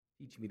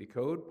Teach Me to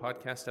Code,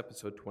 podcast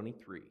episode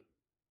 23,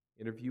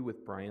 interview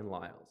with Brian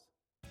Liles.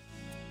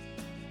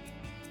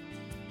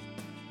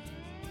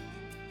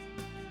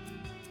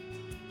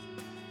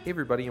 Hey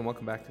everybody, and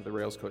welcome back to the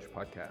Rails Coach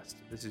podcast.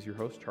 This is your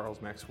host,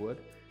 Charles Max Wood,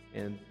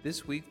 and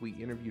this week we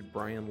interviewed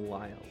Brian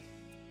Liles.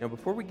 Now,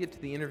 before we get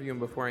to the interview and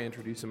before I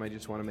introduce him, I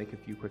just want to make a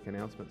few quick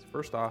announcements.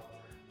 First off,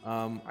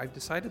 I've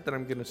decided that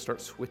I'm going to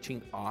start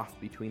switching off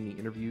between the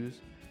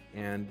interviews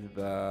and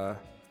the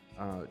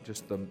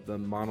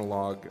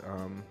monologue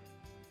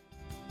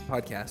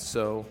podcast.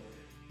 So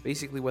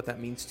basically what that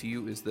means to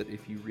you is that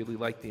if you really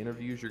like the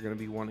interviews, you're going to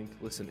be wanting to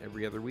listen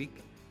every other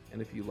week.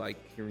 And if you like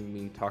hearing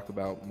me talk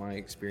about my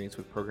experience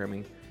with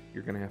programming,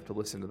 you're going to have to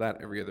listen to that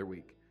every other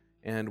week.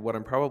 And what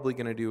I'm probably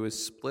going to do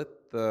is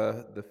split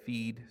the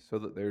feed so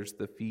that there's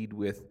the feed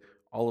with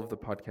all of the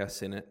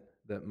podcasts in it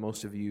that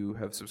most of you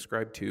have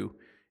subscribed to,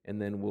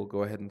 and then we'll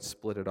go ahead and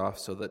split it off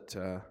so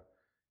that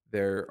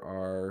there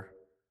are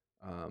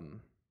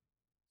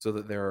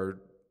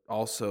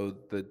also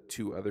the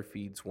two other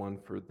feeds, one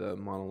for the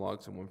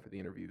monologues and one for the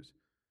interviews.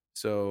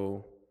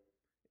 So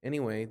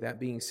anyway, that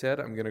being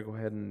said, I'm going to go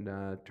ahead and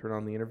turn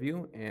on the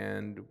interview,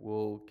 and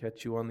we'll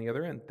catch you on the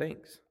other end.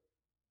 Thanks.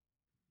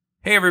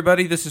 Hey,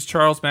 everybody. This is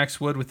Charles Max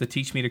Wood with the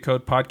Teach Me to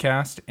Code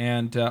podcast,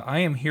 and I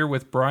am here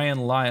with Brian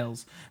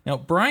Liles. Now,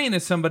 Brian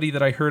is somebody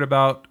that I heard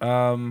about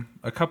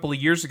a couple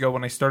of years ago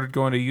when I started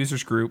going to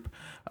users group.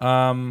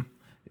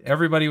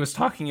 Everybody was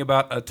talking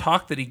about a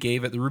talk that he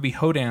gave at the Ruby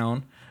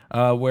Hoedown,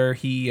 where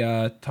he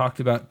talked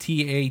about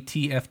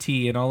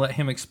TATFT, and I'll let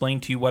him explain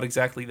to you what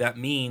exactly that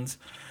means.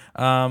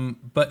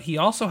 But he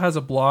also has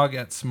a blog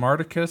at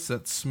Smarticus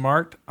at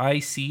smartic.us,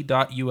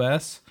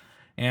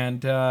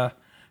 and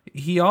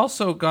he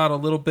also got a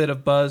little bit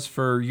of buzz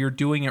for You're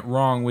Doing It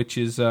Wrong, which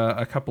is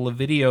a couple of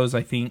videos,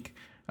 I think.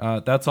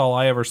 That's all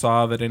I ever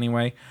saw of it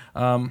anyway,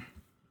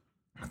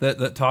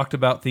 that talked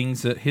about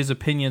things, his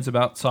opinions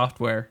about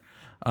software.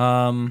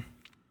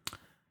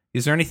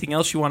 Is there anything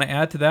else you want to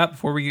add to that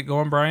before we get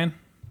going, Brian?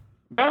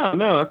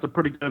 No, that's a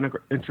pretty good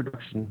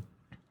introduction.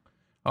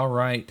 All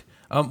right.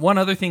 One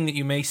other thing that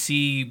you may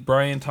see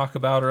Brian talk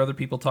about, or other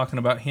people talking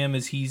about him,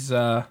 is he's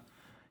from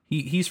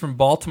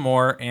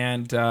Baltimore,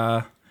 and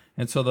so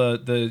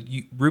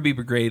the Ruby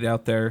Brigade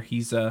out there,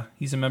 he's a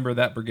member of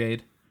that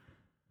brigade.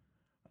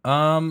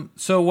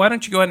 So why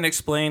don't you go ahead and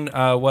explain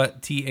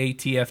what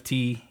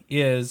TATFT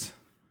is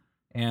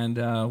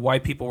and why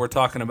people were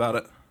talking about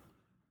it?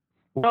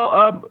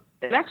 Well,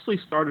 it actually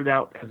started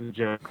out as a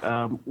joke.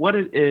 What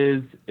it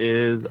is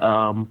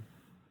TATFT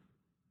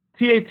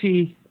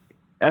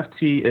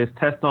is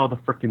test all the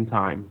frickin'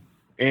 time.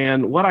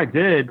 And what I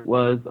did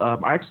was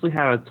I actually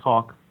had a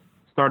talk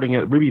starting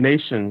at Ruby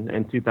Nation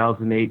in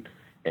 2008,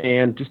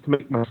 and just to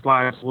make my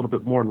slides a little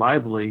bit more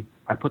lively,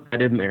 I put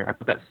that in there. I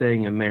put that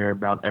saying in there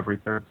about every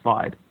third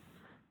slide.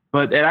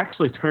 But it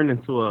actually turned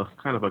into a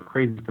kind of a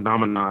crazy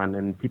phenomenon,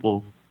 and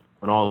people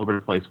went all over the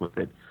place with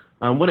it.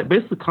 What it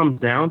basically comes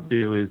down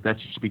to is that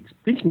you should be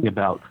thinking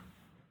about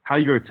how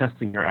you're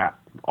testing your app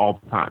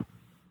all the time.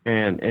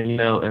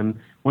 And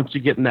once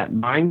you get in that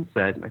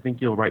mindset, I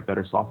think you'll write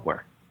better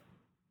software.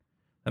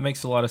 That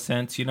makes a lot of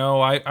sense.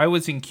 I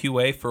was in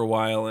QA for a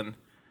while, and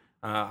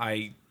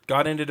I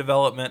got into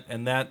development,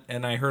 and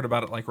I heard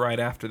about it like right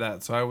after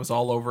that. So I was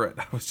all over it.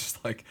 I was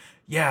just like,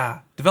 yeah,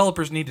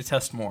 developers need to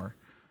test more.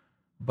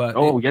 But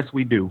yes,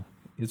 we do.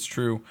 It's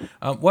true.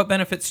 What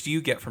benefits do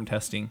you get from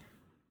testing?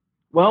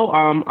 Well,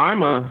 I'm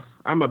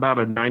about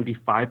a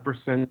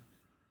 95%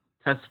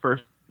 test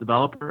first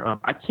developer.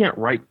 I can't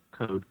write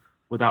code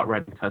without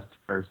writing tests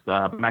first.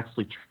 I'm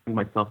actually training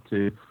myself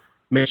to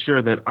make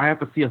sure that I have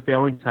to see a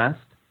failing test,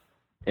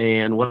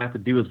 and what I have to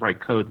do is write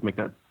code to make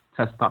that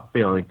test stop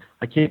failing.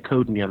 I can't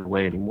code any other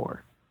way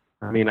anymore.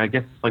 I mean, I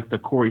guess it's like the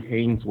Corey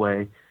Haynes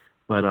way,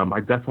 but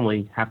I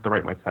definitely have to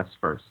write my tests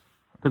first.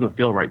 It doesn't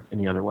feel right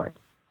any other way.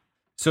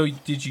 So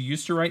did you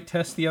used to write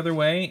tests the other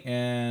way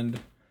and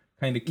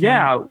kind of...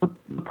 Yeah, what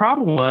the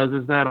problem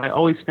is that I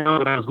always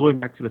found that I was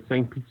going back to the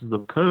same pieces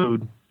of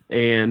code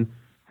and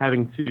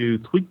having to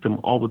tweak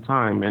them all the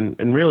time.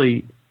 And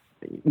really,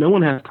 no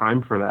one has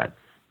time for that.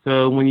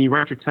 So when you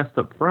write your test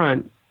up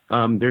front,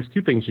 there's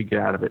two things you get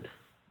out of it.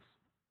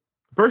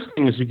 First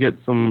thing is you get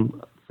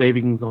some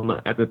savings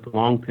at the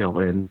long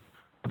tail end.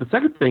 But the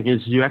second thing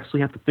is you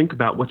actually have to think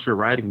about what you're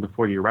writing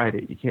before you write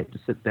it. You can't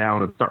just sit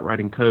down and start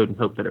writing code and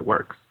hope that it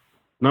works.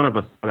 None of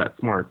us are that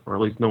smart, or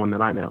at least no one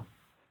that I know.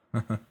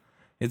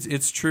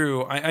 It's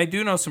true. I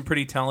do know some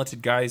pretty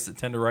talented guys that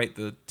tend to write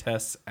the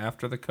tests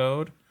after the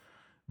code.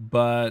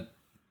 But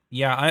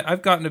yeah,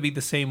 I've gotten to be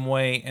the same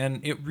way,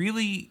 and it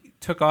really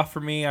took off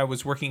for me. I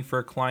was working for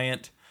a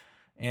client,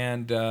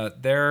 and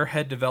their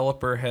head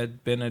developer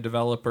had been a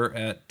developer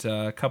at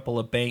a couple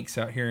of banks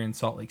out here in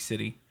Salt Lake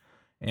City.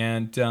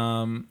 And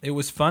it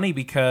was funny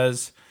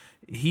because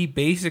he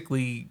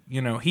basically,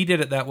 he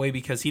did it that way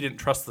because he didn't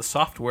trust the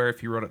software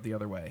if you wrote it the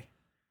other way.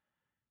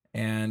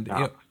 And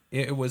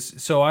it was,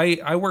 so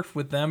I worked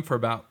with them for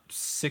about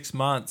 6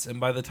 months, and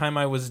by the time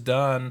I was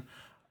done,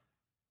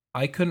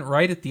 I couldn't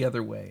write it the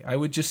other way. I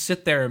would just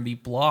sit there and be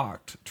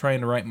blocked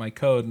trying to write my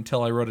code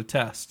until I wrote a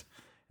test.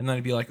 And then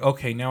I'd be like,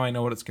 okay, now I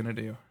know what it's going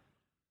to do.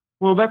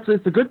 Well,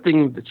 it's a good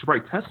thing that you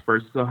write tests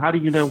first. So how do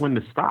you know when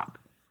to stop?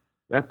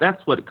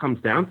 That's what it comes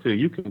down to.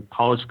 You can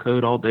polish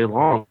code all day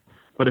long,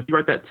 but if you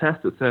write that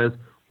test that says,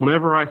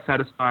 whenever I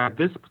satisfy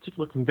this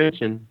particular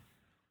convention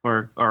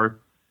or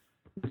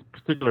this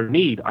particular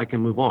need, I can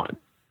move on.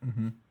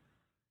 Mm-hmm.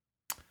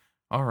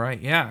 All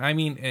right. Yeah. I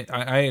mean,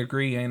 I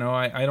agree. You know,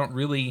 I don't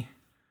really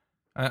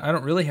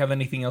have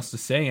anything else to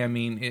say. I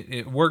mean,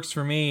 it works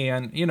for me.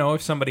 And, you know,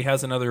 if somebody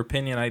has another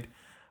opinion,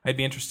 I'd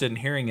be interested in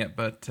hearing it.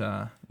 But,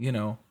 you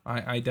know,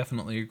 I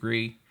definitely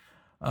agree.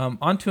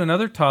 On to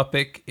another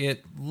topic.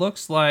 It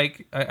looks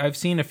like I've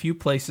seen a few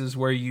places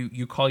where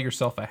you call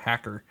yourself a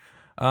hacker.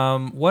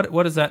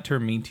 What does that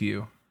term mean to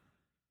you?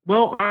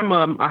 Well, I'm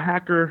a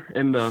hacker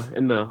in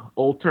the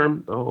old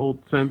term, the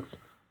old sense.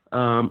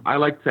 I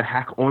like to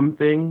hack on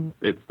things.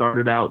 It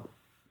started out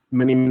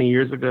many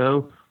years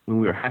ago when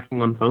we were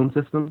hacking on phone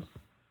systems,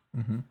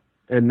 mm-hmm.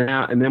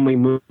 and then we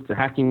moved to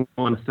hacking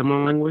on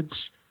assembly language.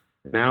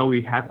 Now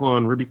we hack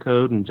on Ruby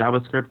code and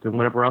JavaScript and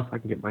whatever else I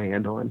can get my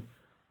hand on.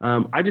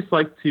 I just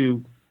like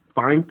to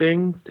find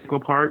things, take them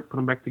apart, put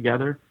them back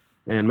together,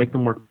 and make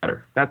them work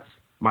better. That's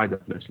my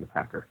definition of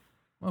hacker.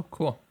 Oh,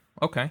 cool.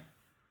 Okay.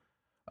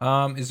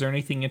 Is there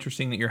anything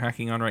interesting that you're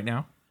hacking on right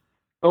now?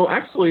 Oh,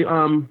 actually,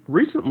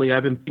 recently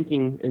I've been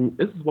thinking, and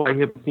this is why you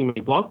haven't seen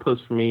many blog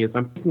posts from me, is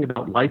I'm thinking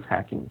about life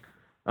hacking.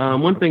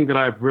 One thing that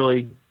I've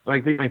really,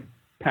 I think my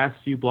past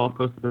few blog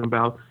posts have been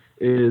about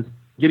is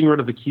getting rid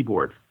of the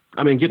keyboard.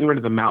 I mean, getting rid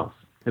of the mouse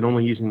and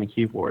only using the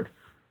keyboard.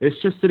 It's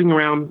just sitting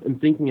around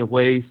and thinking of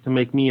ways to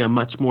make me a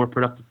much more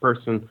productive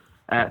person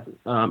at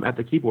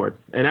the keyboard.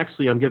 And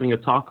actually, I'm giving a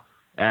talk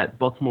at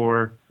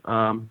Baltimore,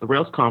 the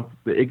RailsConf,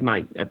 the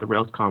Ignite at the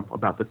RailsConf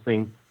about the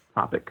same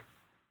topic.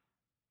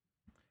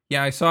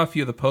 Yeah, I saw a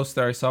few of the posts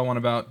there. I saw one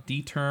about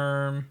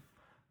dterm.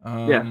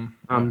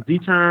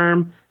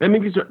 dterm. I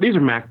mean, these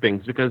are Mac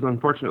things because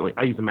unfortunately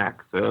I use a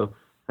Mac, so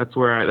that's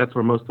where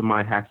most of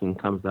my hacking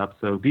comes up.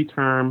 So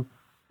dterm.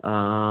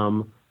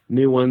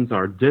 New ones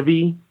are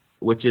Divi,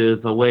 which is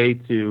a way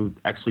to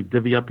actually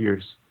divvy up your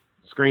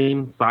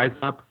screen, size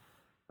up.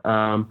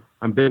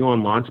 I'm big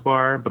on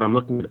LaunchBar, but I'm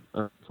looking at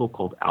a tool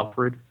called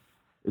Alfred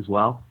as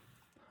well.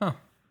 Huh.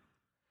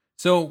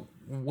 So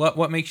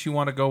what makes you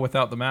want to go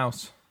without the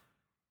mouse?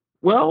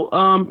 Well,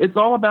 it's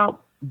all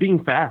about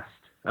being fast.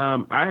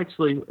 I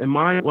actually,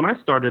 when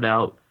I started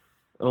out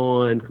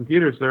on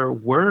computers, there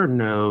were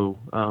no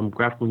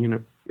graphical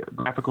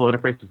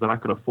interfaces that I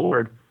could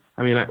afford.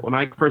 I mean, when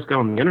I first got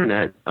on the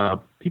internet,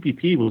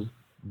 PPP was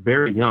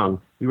very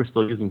young. We were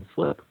still using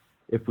Flip,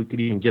 if we could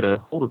even get a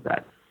hold of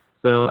that.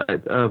 So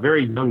at a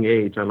very young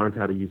age, I learned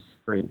how to use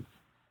screens.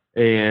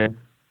 And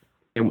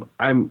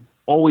I'm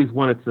always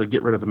wanted to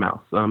get rid of the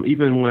mouse.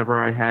 Even when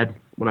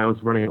I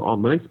was running all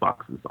Linux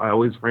boxes, I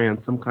always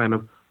ran some kind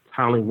of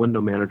tiling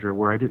window manager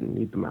where I didn't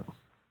need the mouse.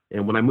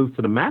 And when I moved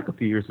to the Mac a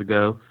few years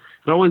ago,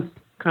 it always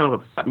kind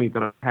of upset me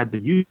that I had to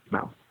use the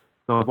mouse.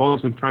 So I've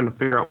always been trying to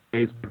figure out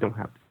ways I don't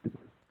have to do it.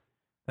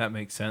 That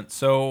makes sense.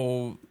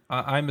 So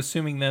I'm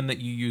assuming then that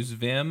you use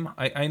Vim.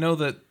 I know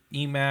that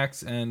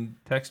Emacs and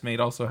TextMate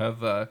also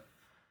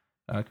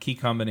have key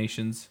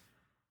combinations,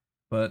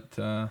 but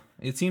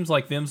it seems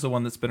like Vim's the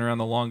one that's been around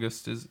the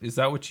longest. Is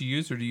that what you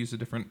use, or do you use a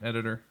different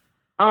editor?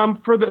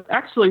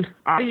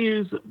 I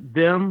use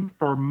Vim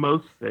for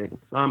most things.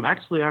 I'm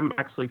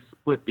actually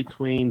split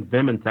between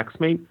Vim and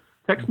TextMate.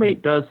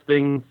 TextMate does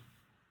things.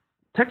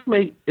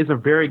 TextMate is a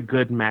very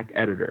good Mac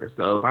editor.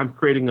 So if I'm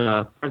creating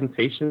a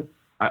presentation,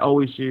 I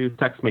always use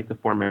TextMate to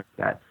format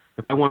that.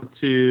 If I want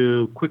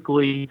to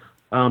quickly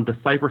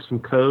decipher some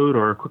code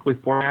or quickly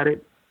format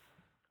it,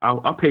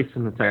 I'll paste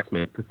in the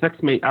TextMate. Because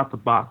TextMate out the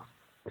box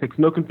takes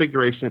no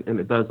configuration and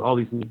it does all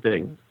these neat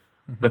things.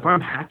 Mm-hmm. But if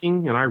I'm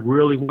hacking and I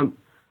really want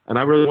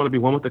to be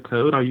one with the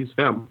code, I'll use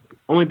Vim.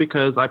 Only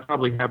because I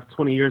probably have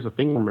 20 years of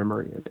finger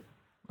memory in it.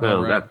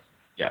 So right.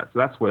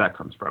 That's where that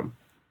comes from.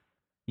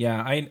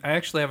 Yeah, I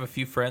actually have a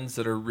few friends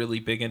that are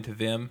really big into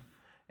Vim,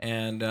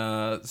 and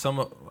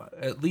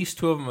at least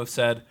two of them have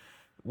said,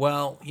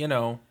 well, you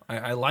know,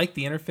 I like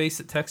the interface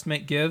that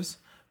TextMate gives,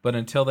 but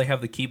until they have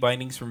the key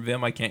bindings from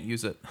Vim, I can't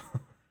use it.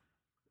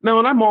 No,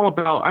 and I'm all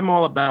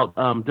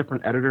about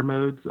different editor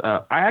modes.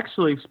 I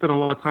actually spent a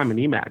lot of time in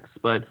Emacs,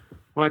 but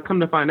when I come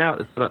to find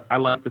out, I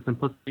like the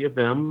simplicity of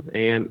Vim,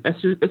 and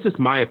it's just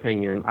my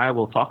opinion. I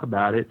will talk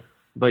about it,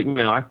 but you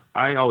know,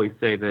 I always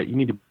say that you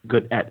need to be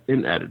good at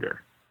an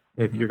editor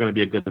if you're going to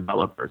be a good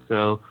developer.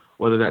 So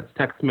whether that's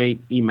TextMate,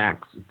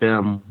 Emacs,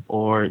 Vim,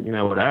 or you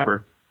know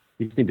whatever,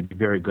 you just need to be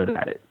very good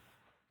at it.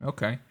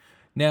 Okay.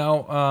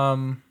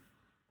 Now,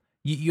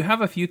 you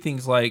have a few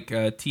things like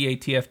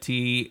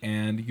TATFT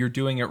and You're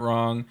Doing It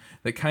Wrong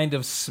that kind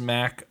of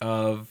smack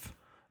of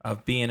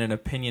being an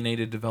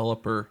opinionated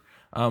developer.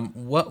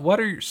 What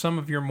are some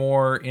of your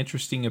more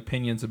interesting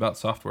opinions about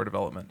software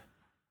development?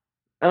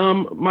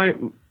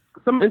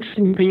 Some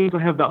interesting opinions I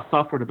have about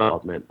software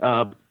development.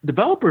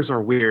 Developers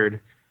are weird.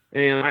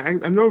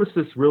 And I've noticed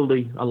this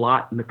really a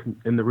lot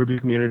in the Ruby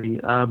community.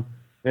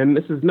 And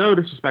this is no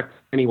disrespect to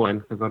anyone,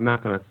 because I'm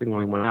not going to single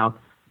anyone out,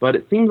 but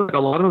it seems like a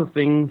lot of the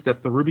things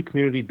that the Ruby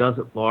community does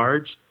at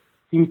large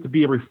seems to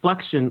be a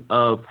reflection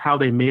of how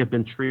they may have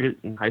been treated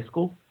in high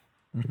school.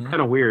 Mm-hmm. It's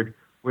kind of weird,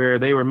 where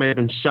they were made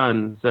and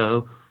shunned.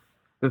 So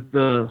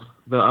the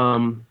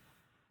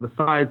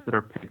sides that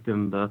are picked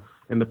and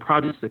the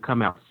projects that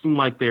come out seem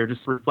like they're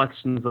just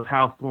reflections of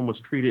how someone was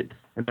treated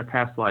in their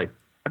past life.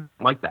 I don't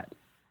like that.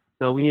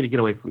 So we need to get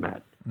away from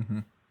that.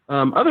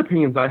 Mm-hmm. Other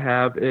opinions I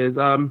have is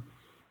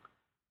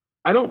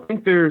I don't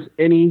think there's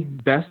any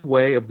best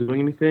way of doing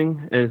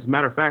anything. As a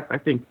matter of fact, I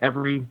think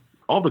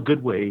all the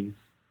good ways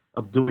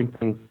of doing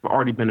things have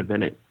already been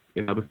invented,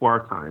 before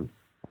our time.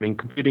 I mean,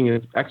 computing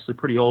is actually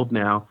pretty old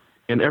now,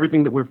 and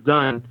everything that we've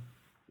done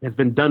has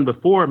been done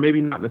before,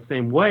 maybe not in the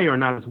same way or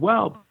not as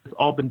well, but it's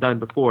all been done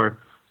before.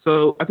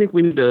 So I think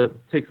we need to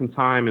take some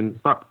time and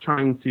stop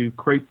trying to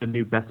create the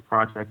new best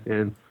project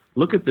and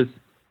look at this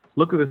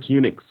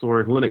Unix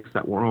or Linux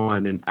that we're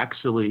on and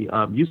actually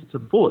use it to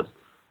the fullest.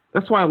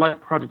 That's why I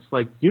like projects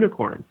like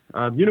Unicorn.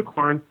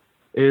 Unicorn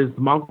is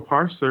the Mongo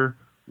parser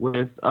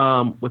with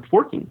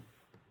forking.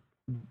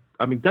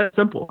 I mean, that's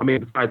simple. I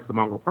mean, besides the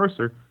Mongo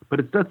parser, but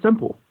it's that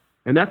simple.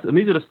 And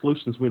these are the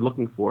solutions we're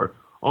looking for.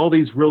 All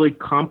these really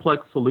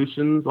complex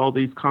solutions, all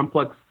these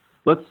complex,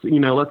 let's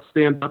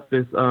stand up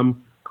this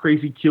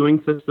crazy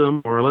queuing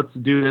system, or let's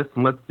do this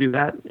and let's do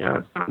that. Yeah,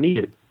 it's not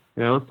needed.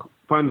 Let's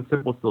find the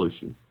simple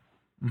solution.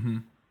 Mm-hmm.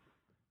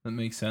 That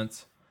makes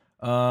sense.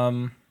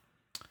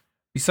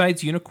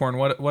 Besides Unicorn,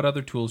 what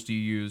other tools do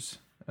you use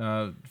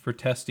for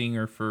testing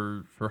or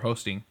for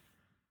hosting?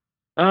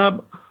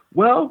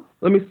 Well,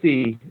 let me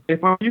see.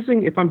 If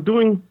I'm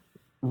doing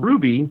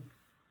Ruby,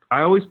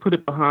 I always put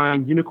it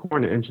behind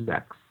Unicorn and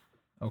Nginx.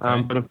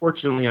 Okay. But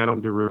unfortunately, I don't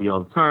do Ruby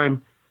all the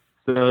time,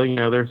 so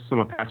there's some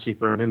Apache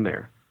thrown in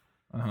there.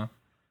 Uh-huh.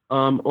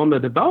 On the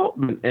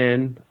development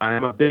end, I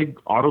am a big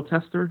auto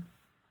tester.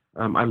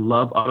 I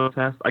love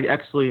Autotest. I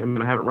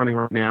have it running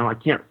right now. I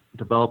can't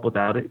develop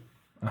without it.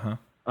 Uh-huh.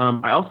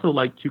 I also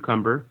like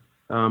Cucumber.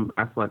 I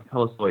like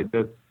Helicoid.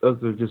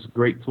 Those are just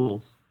great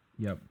tools.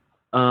 Yep.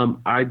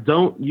 I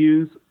don't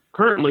use,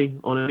 currently,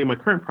 on any of my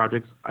current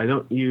projects, I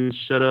don't use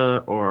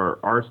Shudda or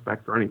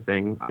RSpec or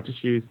anything. I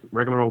just use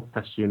regular old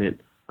test unit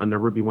under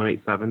Ruby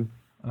 187.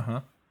 Uh-huh.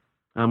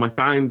 I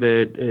find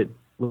that it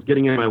was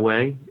getting in my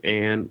way,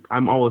 and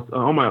I'm always,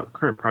 all my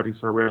current projects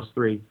are Rails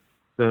 3.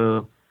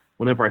 So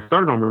whenever I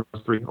started on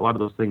Rails 3, a lot of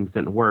those things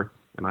didn't work,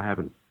 and I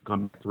haven't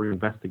gone back to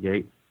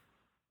reinvestigate.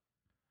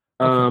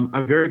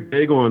 I'm very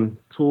big on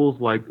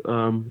tools like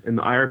in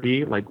the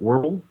IRB, like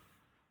Wirble,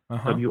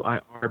 Uh-huh.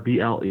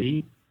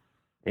 WIRBLE,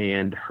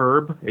 and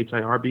Herb,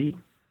 HIRB.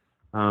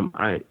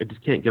 I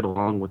just can't get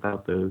along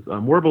without those.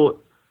 Wirble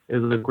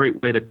is a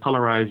great way to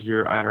colorize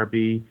your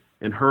IRB,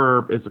 and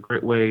Herb is a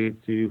great way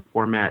to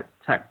format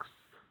text.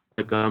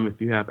 Like if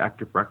you have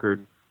Active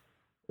Record,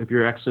 if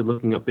you're actually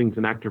looking up things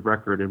in Active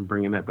Record and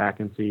bringing that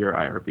back into your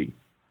IRB.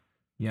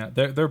 Yeah,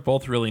 they're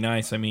both really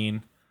nice. I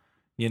mean,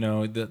 the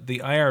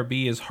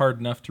IRB is hard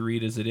enough to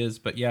read as it is,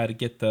 but yeah, to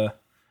get the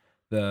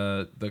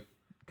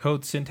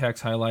code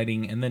syntax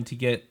highlighting, and then to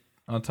get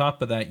on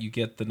top of that, you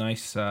get the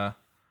nice.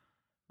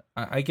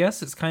 I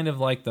guess it's kind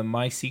of like the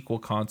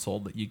MySQL console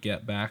that you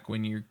get back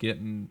when you're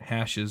getting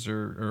hashes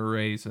or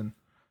arrays, and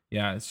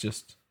yeah, it's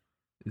super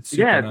it's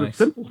nice. A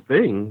simple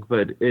thing,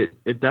 but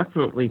it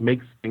definitely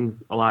makes things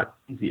a lot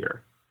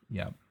easier.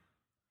 Yeah,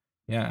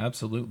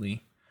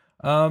 absolutely.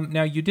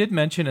 Now you did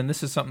mention, and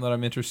this is something that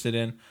I'm interested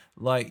in,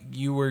 like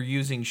you were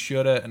using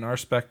Shudda and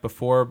RSpec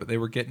before, but they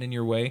were getting in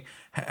your way.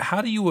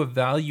 How do you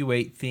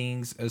evaluate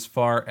things as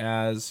far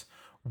as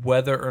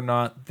whether or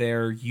not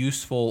they're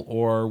useful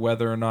or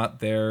whether or not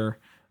they're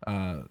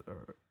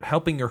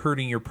helping or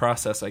hurting your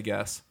process, I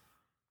guess?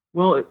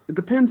 Well, it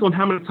depends on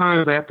how many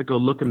times I have to go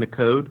look in the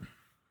code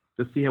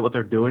to see what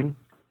they're doing.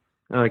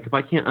 Like if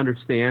I can't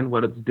understand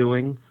what it's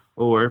doing,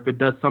 or if it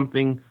does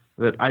something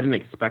that I didn't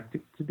expect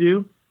it to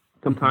do,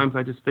 sometimes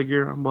I just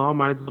figure, well, I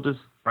might as well just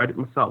write it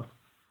myself.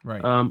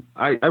 Right.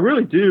 I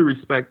really do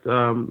respect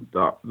the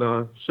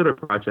Shudda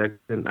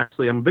project, and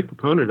actually I'm a big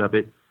proponent of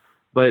it,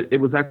 but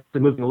it was actually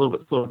moving a little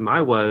bit slower than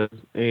I was,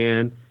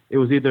 and it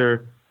was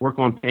either work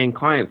on paying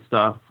client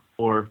stuff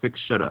or fix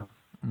Shudda.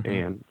 Mm-hmm.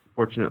 And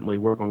fortunately,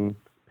 work on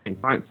paying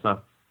client stuff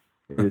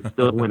is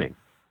still winning.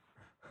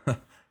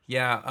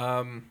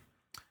 Yeah.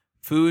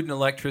 Food and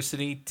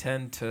electricity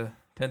tend to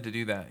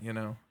do that,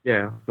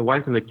 Yeah, the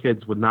wife and the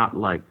kids would not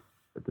like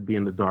to be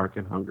in the dark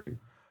and hungry.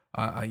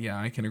 Yeah,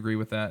 I can agree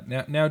with that.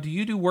 Now, do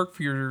you do work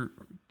do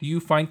you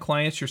find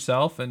clients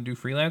yourself and do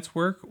freelance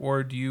work,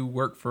 or do you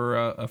work for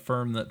a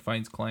firm that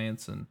finds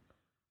clients? And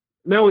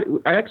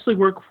no, I actually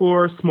work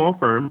for a small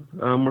firm.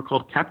 We're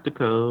called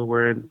Captico.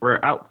 We're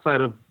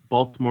outside of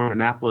Baltimore,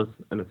 Annapolis,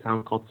 in a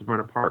town called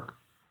Severna Park.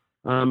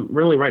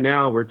 Really, right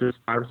now we're just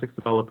 5 or 6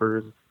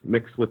 developers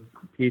mixed with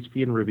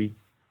PHP and Ruby.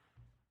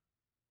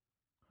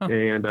 Huh.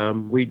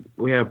 And we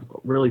have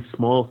really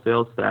small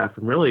sales staff,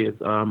 and really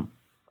it's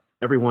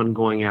everyone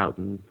going out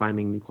and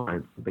finding new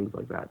clients and things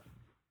like that.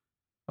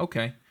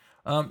 Okay.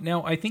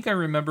 Now, I think I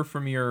remember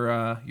from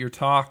your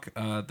talk,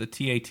 the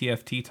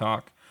TATFT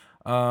talk,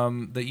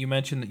 that you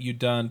mentioned that you'd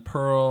done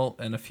Perl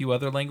and a few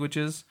other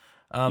languages.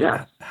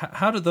 Yeah.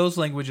 How do those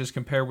languages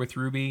compare with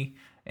Ruby,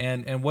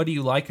 and what do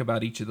you like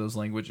about each of those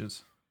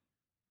languages?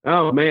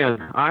 Oh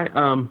man, I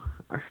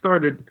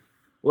started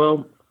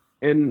well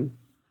in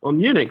on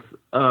Unix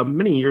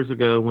many years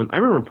ago when I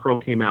remember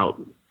Perl came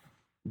out.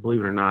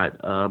 Believe it or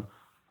not,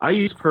 I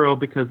used Perl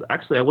because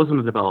actually I wasn't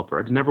a developer.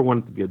 I never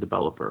wanted to be a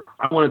developer.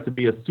 I wanted to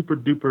be a super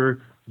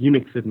duper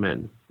Unix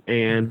admin.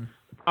 And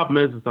the problem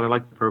is that I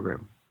like to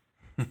program.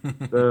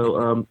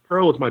 So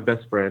Perl is my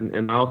best friend,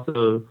 and I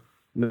also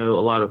know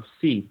a lot of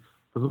C.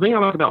 But the thing I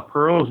like about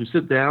Perl is you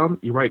sit down,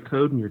 you write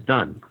code, and you're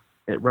done.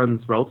 It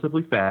runs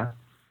relatively fast,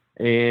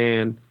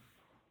 and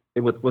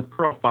with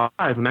Perl 5,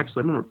 and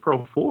actually I remember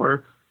Perl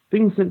 4,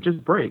 things didn't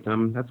just break.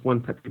 That's one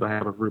pet peeve I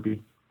have of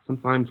Ruby.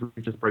 Sometimes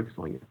Ruby just breaks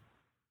on you.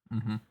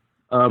 Mm-hmm.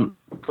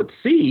 But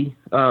C,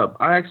 I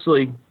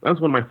actually, that was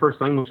one of my first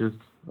languages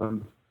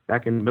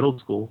back in middle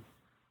school,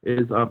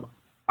 is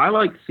I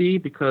like C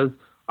because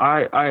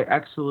I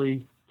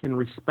actually can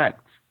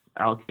respect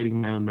allocating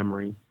my own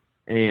memory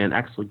and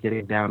actually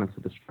getting down into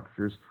the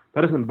structures.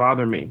 That doesn't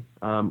bother me.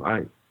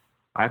 I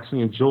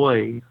actually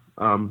enjoy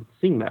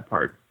seeing that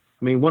part.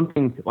 I mean, one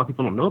thing a lot of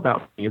people don't know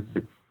about me is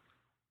that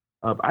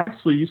I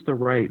actually used to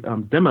write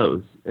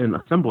demos in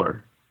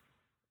Assembler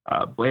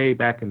way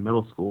back in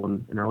middle school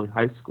and early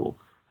high school.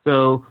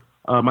 So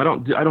I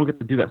don't get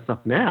to do that stuff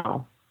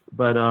now,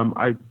 but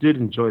I did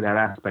enjoy that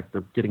aspect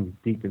of getting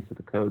deep into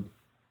the code.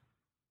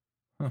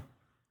 Huh.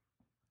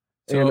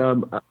 So,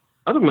 And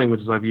other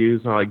languages I've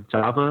used are like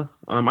Java.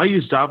 I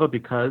used Java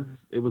because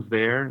it was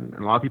there and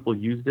a lot of people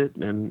used it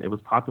and it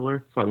was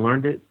popular, so I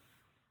learned it.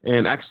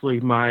 And actually,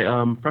 my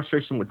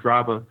frustration with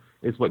Java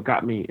is what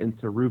got me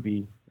into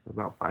Ruby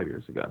about 5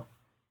 years ago.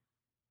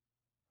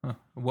 huh.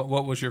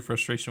 What was your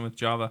frustration with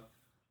Java?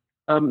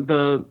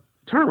 The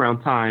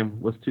turnaround time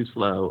was too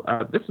slow.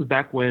 This was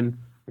back when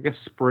I guess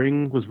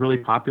Spring was really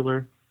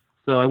popular.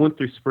 So I went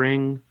through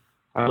Spring.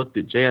 I looked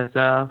at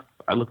JSF.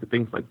 I looked at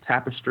things like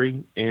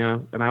Tapestry,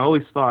 and I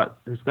always thought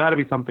there's got to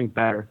be something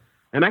better.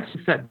 And I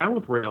actually sat down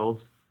with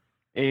Rails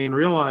and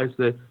realized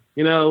that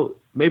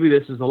maybe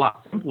this is a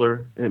lot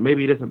simpler, and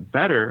maybe it isn't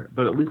better,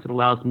 but at least it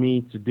allows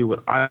me to do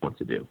what I want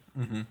to do.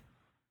 Mm-hmm.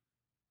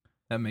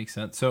 That makes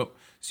sense. So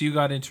you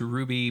got into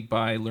Ruby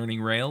by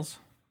learning Rails?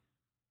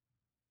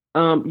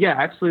 Yeah,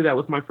 actually, that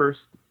was my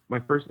first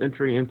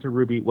entry into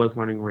Ruby was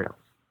learning Rails.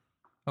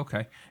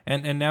 Okay,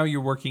 and now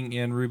you're working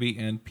in Ruby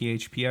and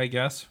PHP, I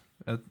guess,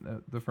 at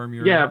the firm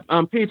you're in?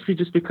 PHP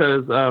just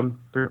because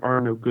there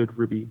are no good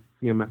Ruby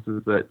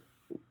CMSs that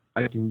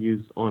I can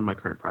use on my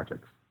current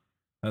projects.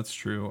 That's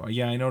true.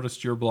 Yeah, I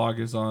noticed your blog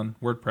is on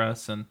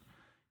WordPress, and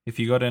if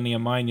you go to any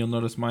of mine, you'll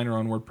notice mine are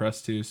on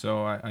WordPress too.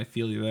 So I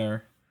feel you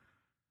there.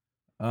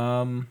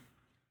 Now,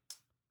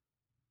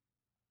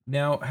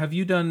 have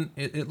you done?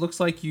 It looks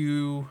like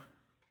you've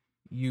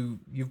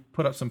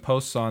put up some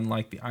posts on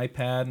like the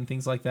iPad and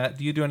things like that.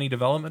 Do you do any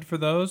development for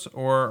those,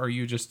 or are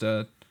you just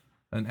an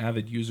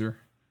avid user?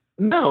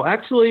 No,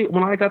 actually,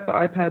 when I got the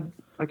iPad,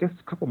 I guess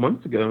a couple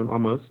months ago,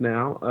 almost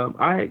now,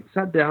 I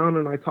sat down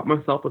and I taught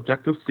myself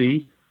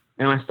Objective-C,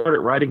 and I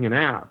started writing an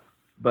app.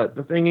 But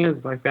the thing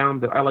is, I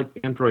found that I like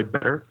Android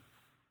better,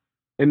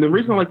 and the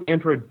reason I like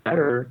Android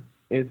better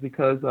is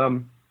because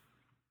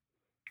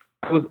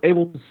I was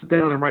able to sit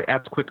down and write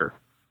apps quicker.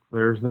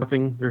 There's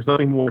nothing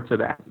more to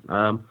that.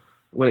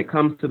 When it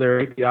comes to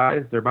their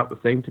APIs, they're about the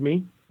same to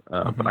me.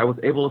 But I was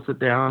able to sit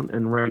down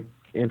and write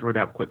Android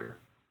app quicker.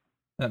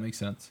 That makes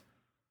sense.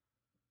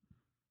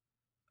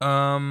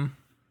 Do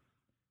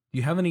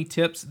you have any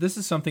tips? This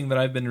is something that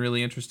I've been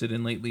really interested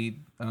in lately.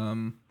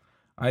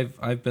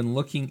 I've been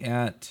looking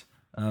at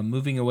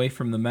moving away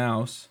from the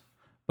mouse,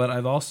 but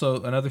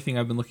another thing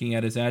I've been looking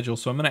at is Agile.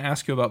 So I'm going to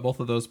ask you about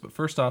both of those. But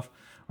first off,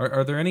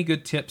 are there any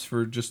good tips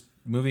for just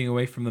moving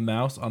away from the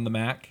mouse on the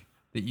Mac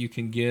that you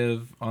can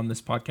give on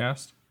this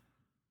podcast?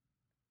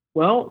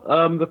 Well,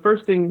 the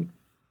first thing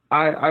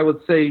I would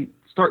say,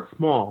 start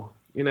small.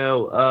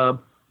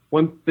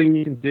 One thing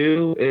you can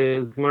do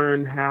is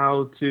learn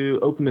how to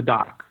open the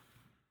dock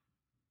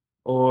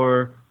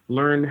or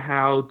learn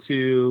how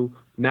to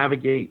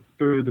navigate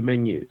through the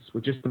menus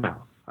with just the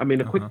mouse. I mean,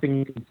 a quick thing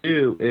you can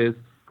do is,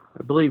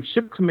 I believe,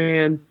 Shift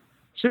Command !,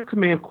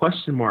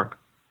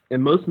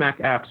 and most Mac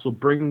apps will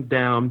bring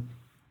down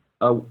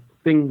a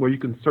thing where you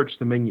can search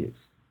the menus.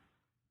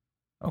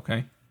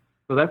 Okay.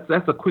 So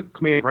that's a quick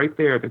command right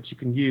there that you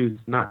can use,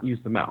 not use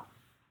the mouse.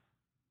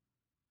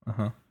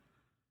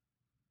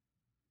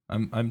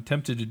 I'm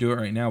tempted to do it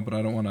right now, but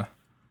I don't want to.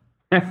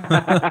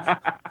 I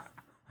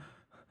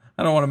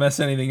don't want to mess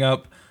anything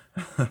up.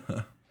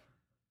 But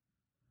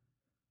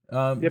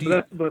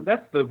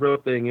that's the real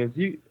thing is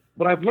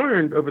what I've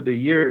learned over the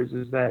years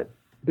is that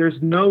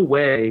there's no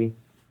way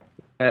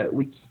that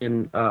we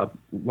can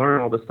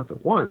learn all this stuff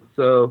at once.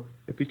 So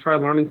if you try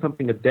learning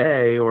something a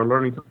day or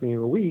learning something in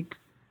a week,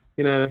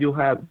 you'll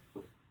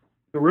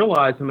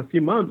realize in a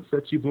few months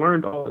that you've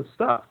learned all this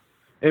stuff.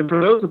 And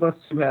for those of us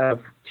who have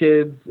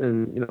kids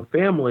and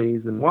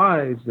families and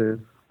wives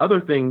and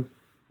other things,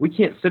 we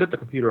can't sit at the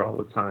computer all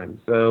the time.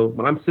 So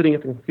when I'm sitting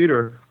at the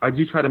computer, I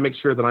do try to make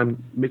sure that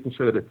I'm making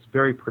sure that it's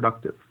very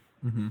productive.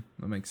 Mm-hmm.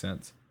 That makes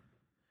sense.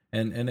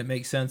 And it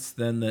makes sense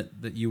then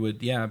that you would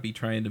be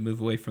trying to move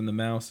away from the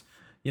mouse.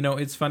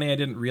 It's funny, I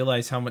didn't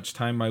realize how much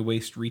time I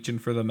waste reaching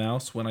for the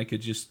mouse when I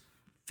could just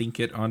think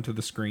it onto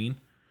the screen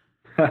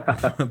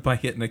by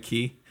hitting a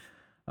key.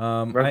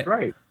 That's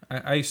right.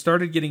 I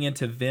started getting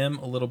into Vim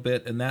a little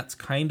bit, and that's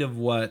kind of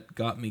what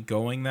got me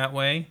going that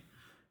way.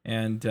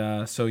 And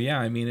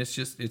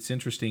it's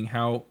interesting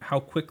how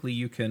quickly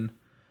you can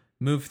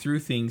move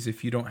through things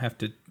if you don't have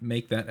to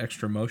make that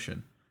extra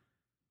motion.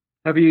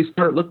 Have you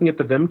started looking at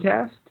the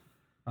Vimcast?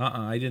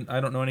 I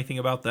don't know anything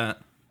about that.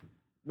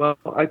 Well,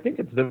 I think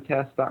it's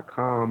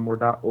vimcast.com or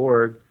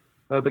 .org.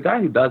 The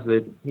guy who does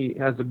it, he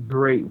has a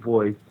great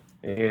voice.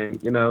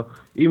 And,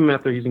 even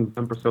after using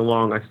Vim for so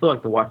long, I still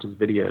like to watch his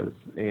videos.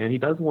 And he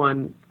does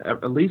one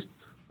at least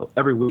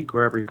every week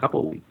or every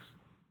couple of weeks.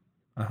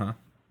 Uh-huh.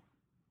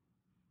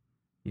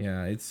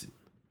 Yeah,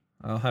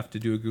 I'll have to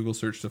do a Google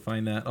search to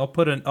find that. I'll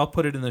put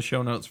it in the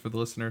show notes for the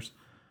listeners.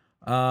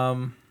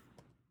 Well,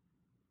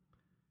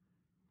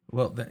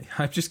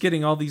 I'm just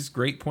getting all these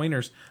great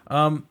pointers.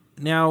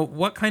 Now,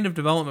 what kind of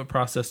development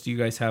process do you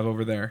guys have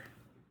over there?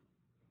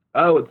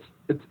 Oh,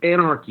 it's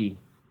anarchy,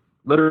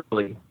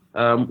 literally.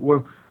 I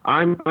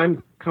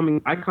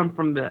come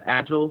from the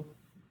agile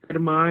state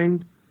of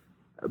mind,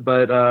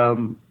 but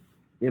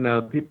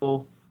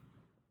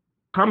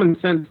common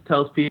sense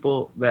tells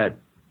people that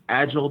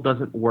agile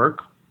doesn't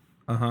work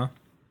for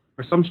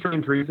some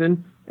strange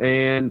reason,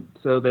 and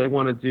so they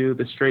want to do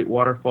the straight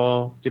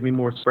waterfall. Give me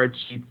more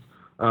spreadsheets.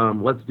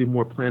 Let's do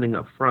more planning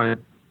up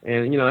front,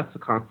 and that's a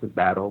constant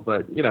battle.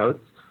 But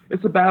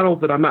it's a battle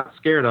that I'm not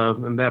scared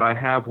of, and that I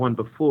have won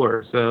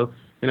before. So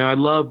I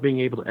love being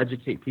able to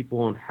educate people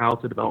on how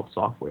to develop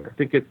software. I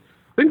think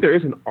there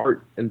is an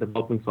art in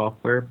developing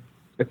software.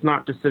 It's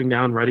not just sitting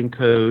down writing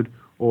code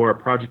or a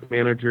project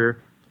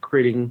manager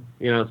creating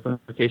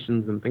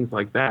specifications and things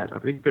like that. I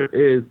think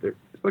it's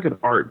like an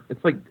art.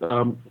 It's like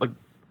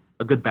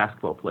a good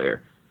basketball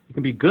player. You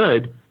can be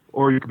good,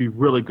 or you can be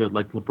really good,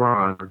 like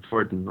LeBron or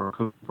Jordan or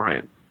Kobe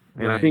Bryant.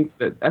 And right. I think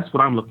that's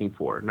what I'm looking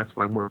for, and that's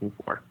what I'm working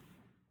for.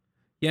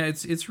 Yeah,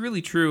 it's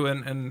really true,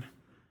 and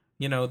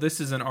this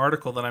is an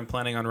article that I'm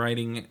planning on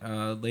writing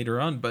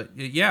later on. But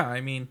yeah, I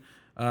mean,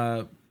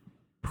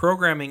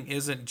 programming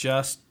isn't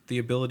just the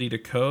ability to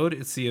code;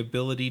 it's the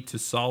ability to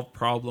solve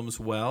problems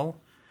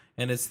well,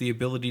 and it's the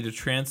ability to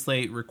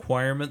translate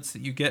requirements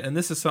that you get. And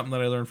this is something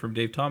that I learned from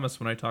Dave Thomas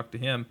when I talked to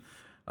him.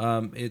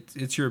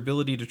 It's your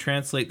ability to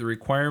translate the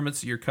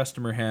requirements that your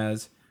customer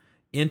has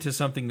into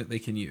something that they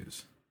can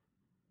use.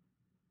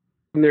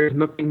 And there's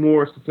nothing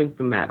more succinct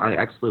than that. I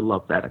actually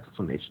love that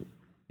explanation.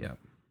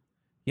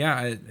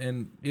 Yeah,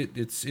 and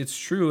it's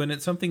true, and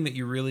it's something that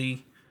you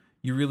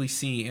really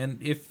see.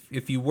 And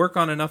if you work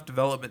on enough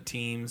development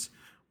teams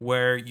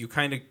where you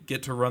kind of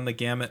get to run the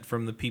gamut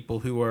from the people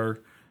who are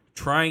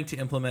trying to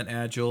implement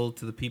Agile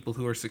to the people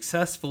who are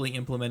successfully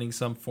implementing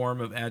some form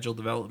of Agile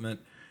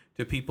development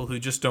to people who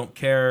just don't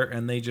care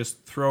and they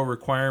just throw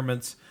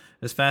requirements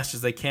as fast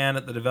as they can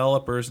at the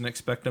developers and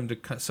expect them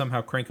to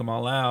somehow crank them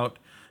all out,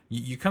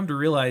 you come to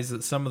realize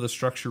that some of the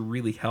structure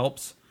really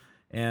helps.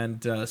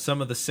 And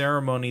some of the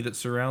ceremony that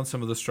surrounds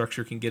some of the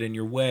structure can get in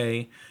your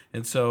way.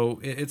 And so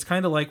it's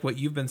kind of like what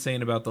you've been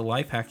saying about the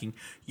life hacking.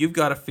 You've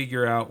got to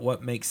figure out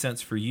what makes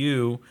sense for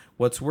you,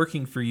 what's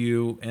working for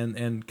you,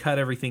 and cut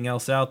everything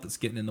else out that's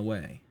getting in the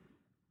way.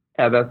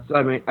 Yeah,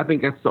 I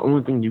think that's the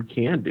only thing you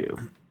can do.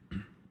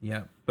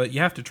 Yeah, but you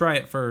have to try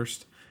it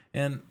first.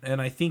 And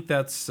I think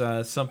that's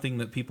something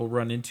that people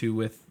run into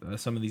with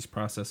some of these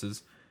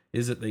processes,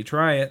 is that they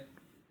try it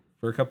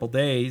for a couple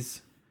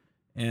days,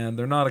 and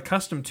they're not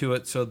accustomed to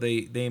it, so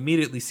they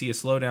immediately see a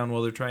slowdown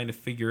while they're trying to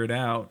figure it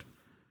out.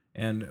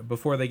 And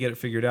before they get it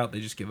figured out, they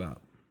just give up.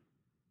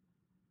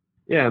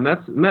 Yeah, and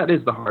that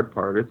is the hard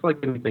part. It's like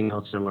anything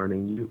else you're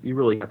learning. You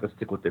really have to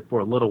stick with it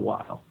for a little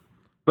while.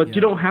 But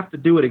you don't have to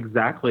do it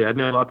exactly. I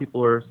know a lot of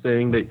people are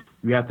saying that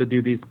you have to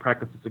do these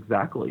practices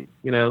exactly.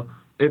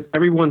 If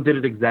everyone did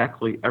it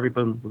exactly,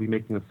 everyone would be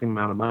making the same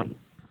amount of money.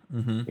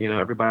 Mm-hmm.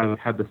 Everybody would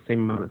have the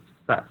same amount of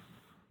success.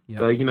 Yep.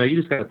 So, you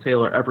just got to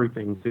tailor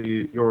everything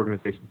to your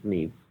organization's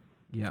needs.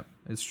 Yeah,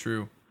 it's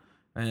true.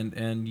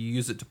 And you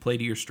use it to play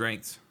to your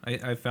strengths.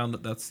 I found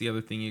that that's the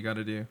other thing you got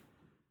to do.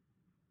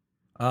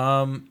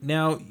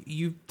 Now,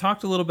 you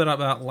talked a little bit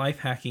about life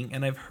hacking,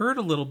 and I've heard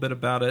a little bit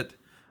about it,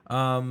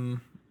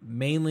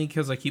 mainly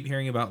because I keep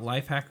hearing about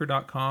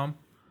lifehacker.com.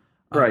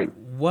 Right.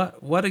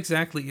 What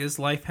exactly is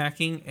life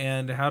hacking,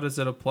 and how does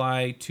it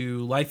apply to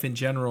life in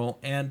general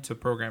and to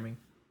programming?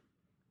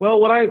 Well,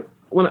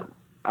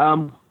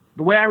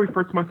 the way I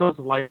refer to myself as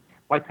a life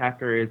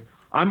hacker is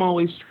I'm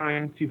always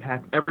trying to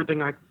hack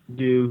everything I can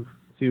do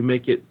to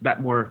make it that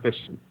more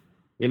efficient.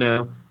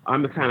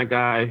 I'm the kind of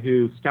guy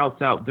who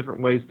scouts out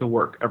different ways to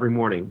work every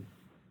morning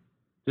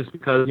just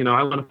because,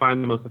 I want to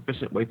find the most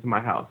efficient way to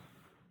my house.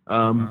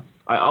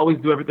 I always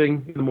do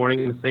everything in the morning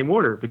in the same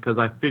order because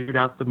I figured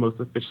out the most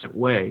efficient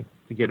way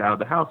to get out of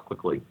the house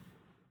quickly.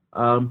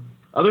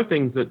 Other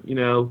things that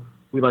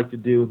we like to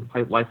do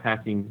with life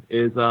hacking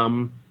is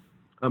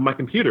my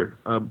computer.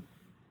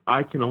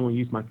 I can only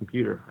use my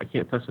computer. I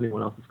can't touch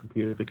anyone else's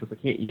computer because I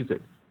can't use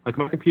it. Like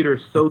my computer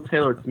is so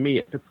tailored to me,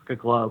 it fits like a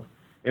glove,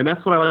 and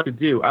that's what I like to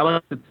do. I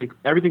like to take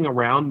everything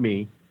around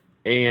me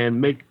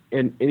and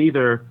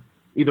either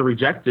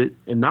reject it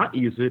and not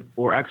use it,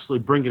 or actually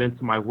bring it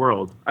into my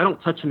world. I don't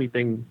touch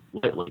anything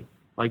lightly.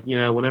 Like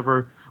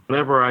whenever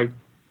I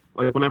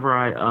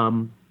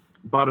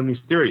bought a new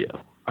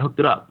stereo, I hooked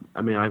it up.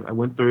 I mean, I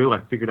went through,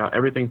 I figured out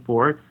everything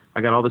for it.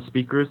 I got all the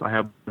speakers. I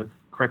have the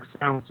correct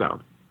sound.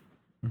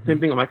 Mm-hmm. Same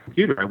thing on my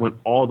computer. I went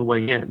all the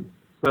way in.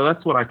 So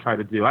that's what I try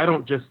to do. I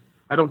don't just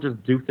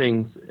do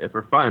things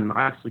for fun.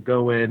 I actually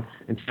go in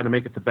and try to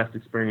make it the best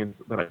experience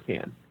that I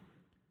can.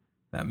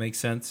 That makes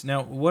sense.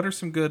 Now, what are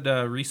some good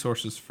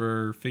resources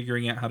for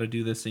figuring out how to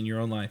do this in your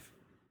own life?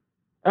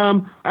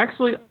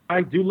 Actually,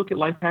 I do look at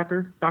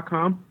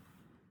lifehacker.com.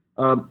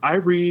 I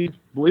read,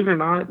 believe it or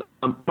not,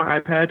 on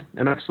my iPad,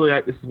 and actually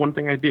this is one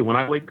thing I do. When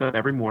I wake up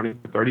every morning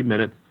for 30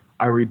 minutes,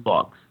 I read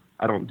blogs.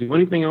 I don't do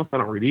anything else. I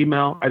don't read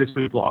email. I just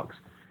read blogs.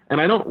 And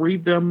I don't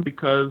read them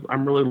because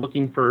I'm really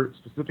looking for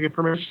specific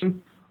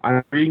information.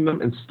 I'm reading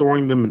them and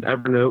storing them in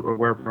Evernote or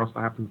wherever else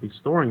I happen to be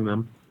storing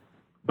them.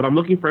 But I'm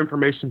looking for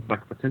information that I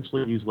could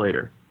potentially use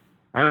later.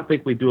 I don't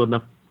think we do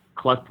enough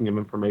collecting of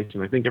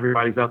information. I think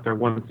everybody's out there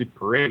wanting to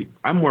parade.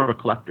 I'm more of a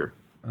collector.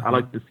 Uh-huh. I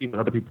like to see what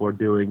other people are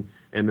doing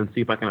and then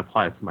see if I can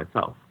apply it to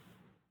myself.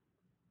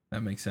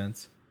 That makes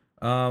sense.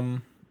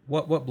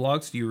 What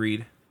blogs do you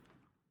read?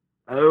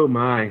 Oh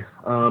my.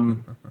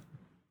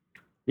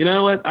 You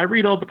know what? I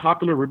read all the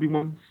popular Ruby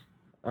ones.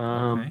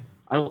 Okay.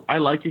 I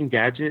like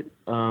Engadget.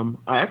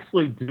 I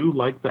actually do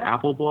like the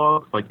Apple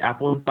blogs, like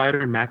Apple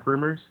Insider and Mac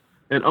Rumors,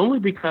 and only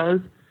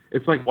because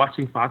it's like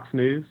watching Fox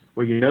News,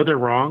 where they're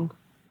wrong,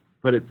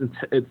 but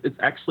it's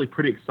actually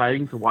pretty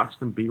exciting to watch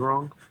them be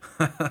wrong.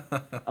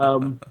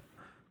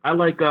 I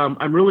like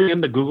I'm really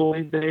into Google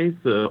these days.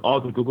 All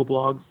the Google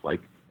blogs,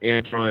 like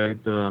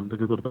Android, the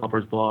Google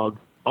Developers blog,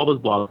 all those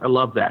blogs. I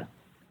love that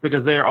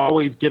because they're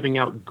always giving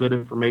out good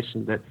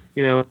information that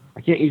I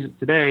can't use it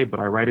today,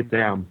 but I write it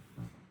down.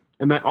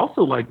 And I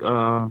also like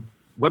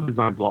web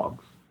design blogs,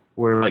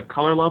 where like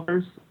color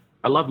lovers.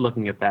 I love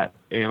looking at that,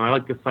 and I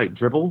like the site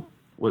Dribbble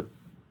with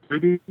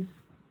 3Ds.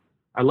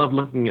 I love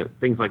looking at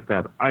things like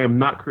that. I am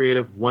not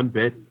creative one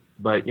bit,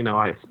 but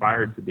I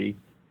aspire to be.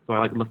 So I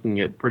like looking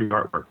at pretty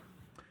artwork.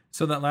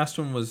 So that last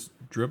one was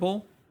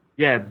Dribbble?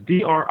 Yeah, it's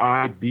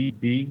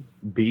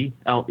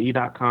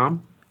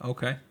DRIBBBLE.com.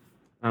 Okay.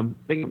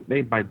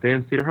 Made by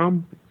Dan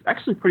Cederholm. It's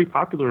actually pretty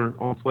popular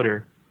on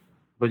Twitter.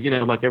 But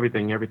like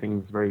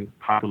everything's very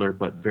popular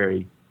but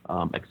very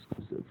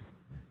exclusive.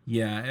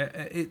 Yeah,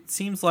 it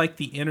seems like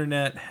the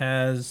internet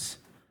has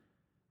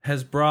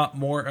brought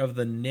more of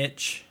the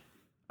niche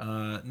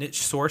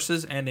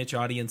sources and niche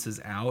audiences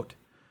out.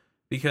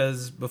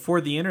 Because before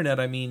the internet,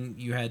 I mean,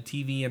 you had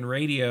TV and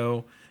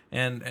radio,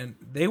 and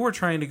they were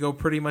trying to go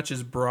pretty much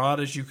as broad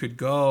as you could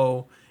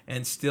go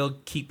and still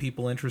keep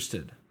people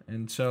interested.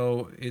 And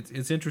so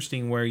it's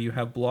interesting where you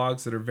have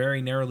blogs that are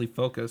very narrowly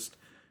focused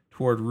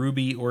toward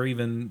Ruby, or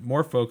even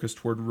more focused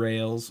toward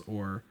Rails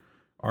or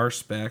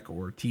RSpec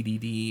or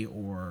TDD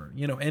or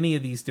any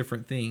of these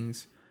different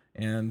things.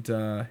 And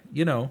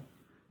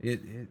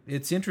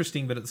it's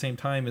interesting, but at the same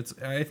time,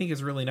 I think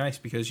it's really nice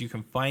because you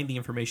can find the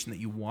information that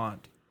you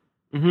want.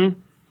 Mm-hmm.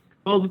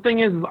 Well, the thing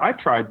is I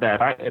tried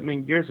that. I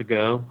mean, years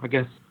ago, I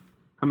guess,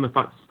 I'm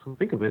to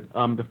think of it,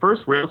 the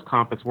first Rails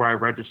conference where I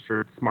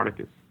registered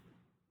Smarticus.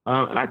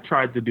 And I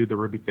tried to do the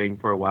Ruby thing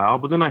for a while,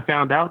 but then I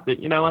found out that,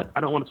 what, I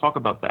don't want to talk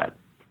about that.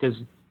 Because,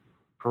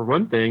 for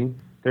one thing,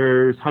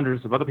 there's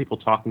hundreds of other people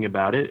talking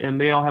about it, and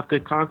they all have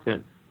good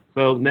content.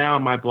 So now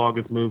my blog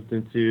has moved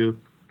into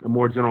a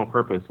more general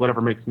purpose,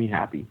 whatever makes me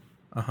happy.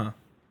 Uh-huh.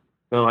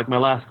 So, like my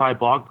last 5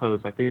 blog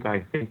posts, I think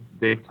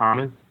Dave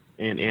Thomas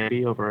and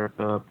Andy over at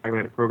the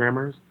Pragmatic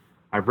Programmers.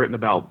 I've written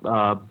about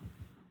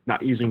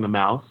not using the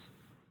mouse.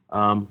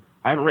 I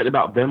haven't written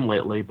about them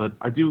lately, but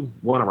I do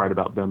want to write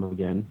about them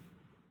again.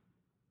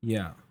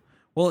 Yeah.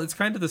 Well, it's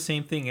kind of the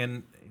same thing,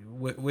 and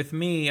with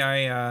me,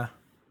 I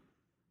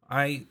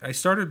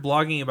started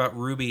blogging about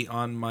Ruby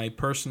on my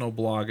personal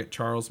blog at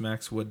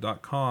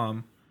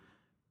charlesmaxwood.com,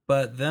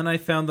 but then I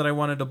found that I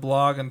wanted to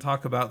blog and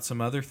talk about some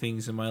other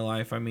things in my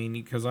life. I mean,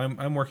 because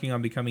I'm working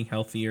on becoming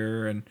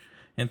healthier and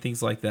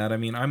things like that. I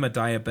mean, I'm a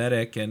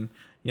diabetic, and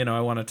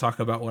I want to talk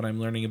about what I'm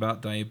learning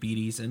about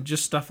diabetes and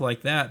just stuff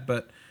like that,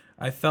 but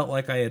I felt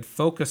like I had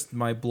focused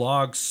my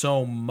blog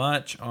so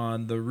much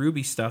on the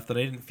Ruby stuff that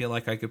I didn't feel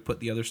like I could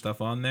put the other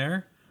stuff on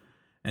there.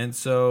 And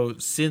so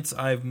since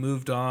I've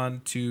moved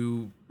on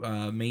to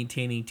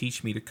maintaining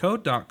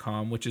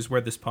teachmetocode.com, which is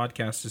where this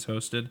podcast is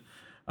hosted,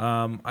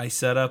 I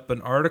set up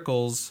an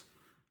articles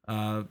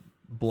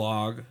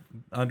blog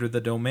under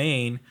the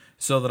domain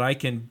so that I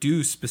can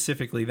do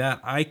specifically that.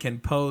 I can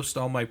post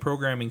all my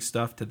programming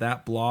stuff to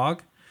that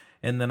blog,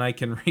 and then I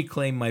can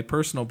reclaim my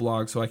personal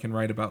blog so I can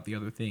write about the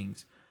other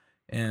things.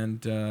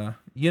 And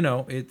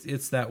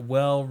it's that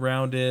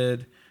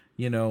well-rounded,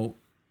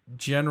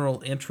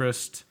 general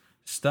interest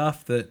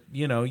stuff that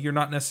you're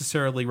not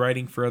necessarily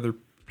writing for other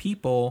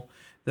people,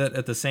 that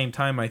at the same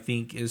time I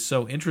think is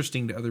so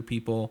interesting to other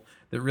people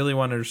that really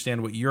want to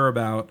understand what you're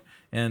about,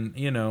 and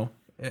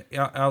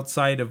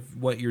outside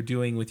of what you're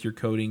doing with your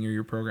coding or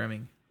your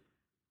programming.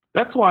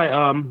 That's why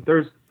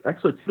there's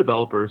actually 2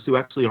 developers who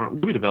actually aren't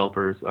Ruby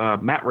developers.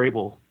 Matt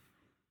Rabel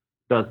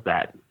does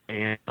that,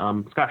 and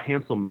Scott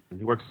Hanselman,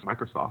 who works at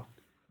Microsoft,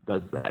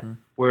 does that. Mm-hmm.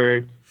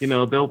 Where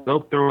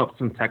they'll throw up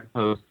some tech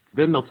posts,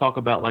 then they'll talk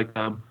about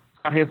Scott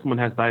Hanselman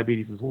has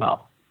diabetes as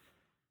well,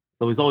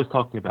 so he's always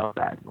talking about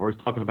that, or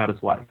he's talking about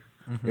his wife.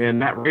 Mm-hmm. And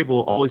Matt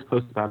Rabel always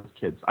posts about his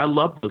kids. I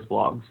love those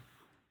blogs.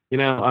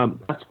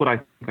 That's what I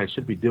think I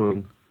should be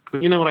doing.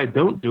 But what I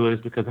don't do is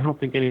because I don't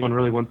think anyone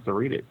really wants to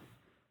read it.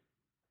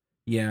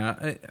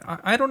 Yeah,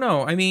 I don't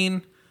know. I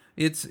mean,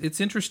 it's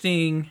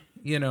interesting,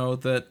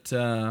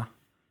 that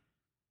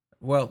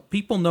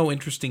people know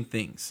interesting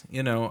things,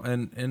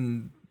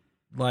 and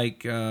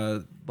like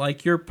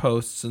your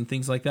posts and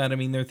things like that. I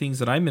mean, they're things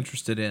that I'm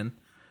interested in,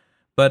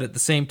 but at the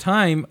same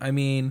time, I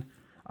mean,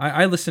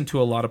 I listen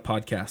to a lot of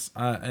podcasts,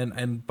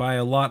 and by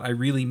a lot, I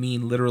really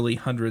mean literally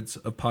hundreds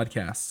of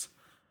podcasts.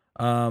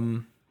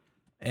 And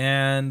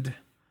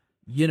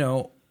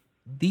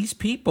these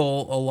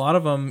people, a lot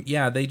of them,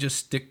 they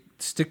just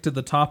stick to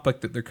the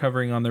topic that they're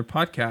covering on their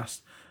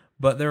podcast.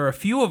 But there are a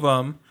few of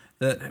them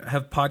that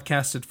have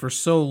podcasted for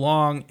so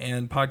long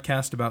and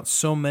podcast about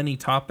so many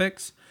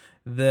topics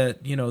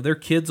that, their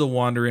kids will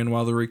wander in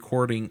while they're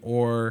recording,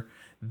 or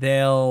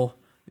they'll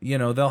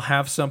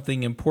have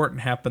something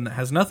important happen that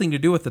has nothing to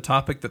do with the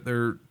topic that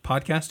they're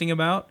podcasting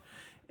about,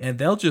 and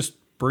they'll just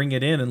bring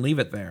it in and leave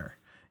it there.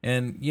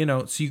 And,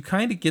 so you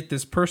kind of get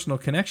this personal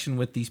connection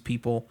with these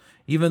people,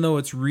 even though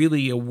it's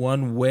really a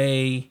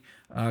one-way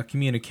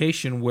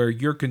communication where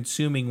you're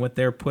consuming what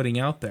they're putting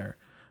out there.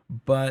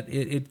 But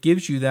it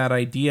gives you that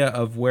idea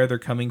of where they're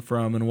coming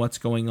from and what's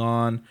going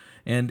on,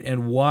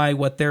 and why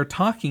what they're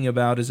talking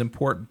about is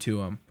important to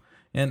them.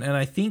 And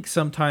I think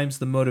sometimes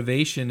the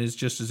motivation is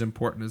just as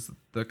important as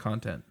the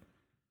content.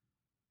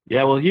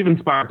 Yeah, well, you've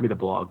inspired me to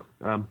blog.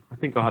 I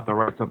think I'll have to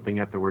write something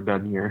after we're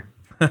done here.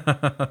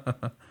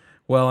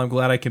 Well, I'm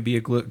glad I can be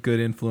a good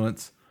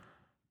influence.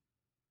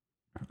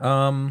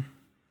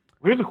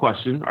 Here's a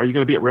question. Are you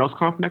going to be at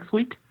RailsConf next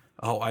week?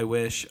 Oh, I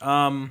wish.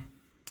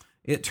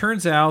 It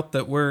turns out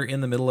that we're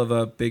in the middle of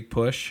a big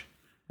push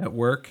at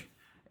work,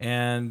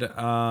 and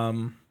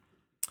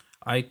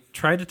I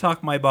tried to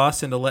talk my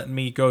boss into letting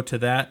me go to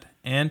that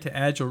and to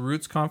Agile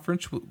Roots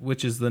Conference,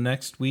 which is the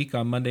next week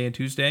on Monday and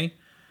Tuesday.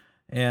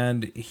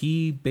 And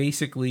he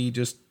basically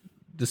just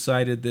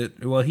decided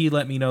that, he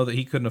let me know that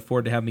he couldn't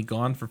afford to have me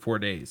gone for 4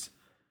 days.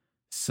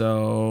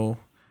 So,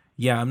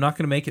 I'm not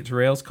going to make it to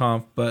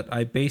RailsConf, but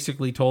I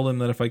basically told him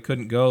that if I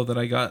couldn't go, that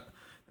I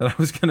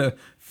was going to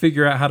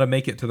figure out how to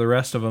make it to the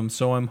rest of them.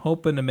 So I'm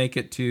hoping to make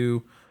it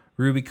to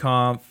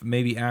RubyConf,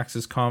 maybe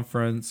Axis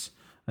Conference,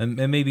 and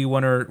maybe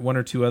one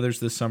or two others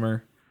this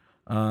summer.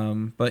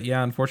 But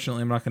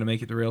unfortunately, I'm not going to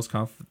make it to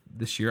RailsConf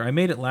this year. I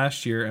made it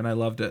last year and I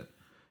loved it.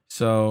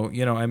 So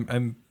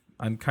I'm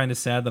kind of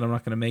sad that I'm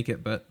not going to make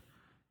it, but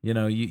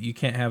you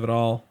can't have it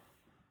all.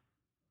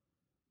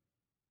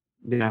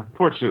 Yeah,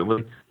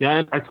 fortunately.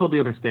 Yeah, I totally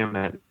understand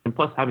that. And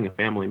plus, having a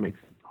family makes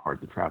it hard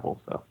to travel.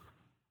 So.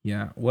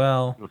 Yeah,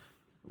 well,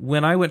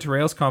 when I went to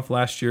RailsConf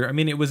last year, I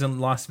mean, it was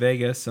in Las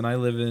Vegas, and I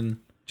live in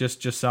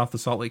just south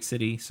of Salt Lake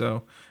City,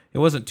 so it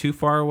wasn't too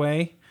far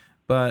away.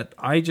 But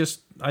I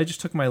just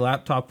took my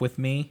laptop with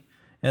me,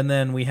 and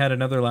then we had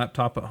another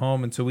laptop at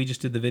home, and so we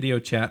just did the video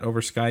chat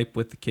over Skype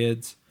with the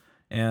kids,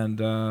 and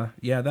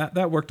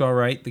that worked all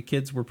right. The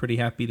kids were pretty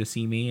happy to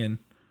see me, and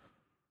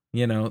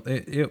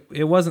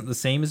it wasn't the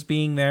same as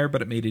being there,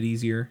 but it made it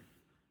easier.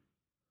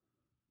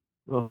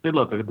 Well, hey,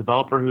 look, a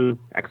developer who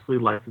actually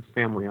likes his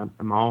family. I'm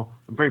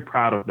very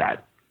proud of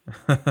that.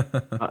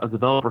 A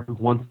developer who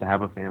wants to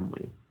have a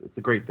family. It's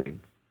a great thing.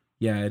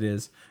 Yeah, it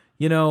is.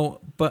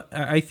 But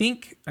I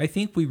think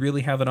we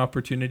really have an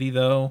opportunity,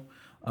 though,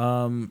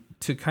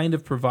 to kind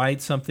of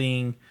provide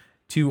something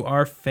to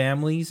our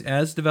families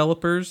as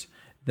developers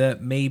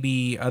that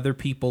maybe other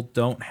people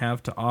don't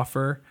have to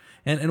offer.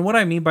 And what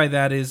I mean by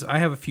that is I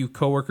have a few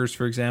coworkers,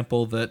 for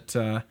example,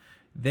 that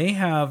they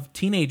have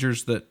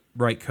teenagers that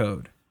write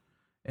code.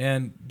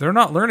 And they're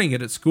not learning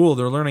it at school.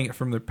 They're learning it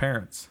from their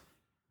parents.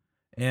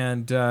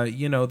 And, they're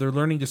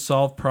learning to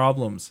solve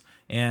problems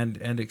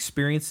and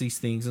experience these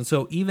things. And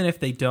so even if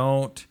they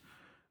don't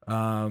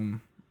wind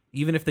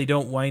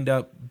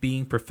up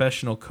being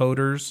professional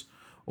coders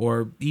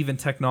or even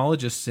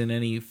technologists in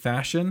any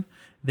fashion,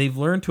 they've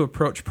learned to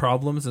approach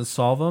problems and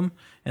solve them.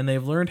 And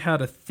they've learned how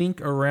to think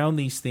around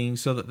these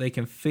things so that they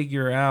can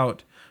figure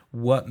out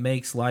what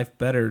makes life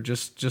better,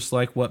 just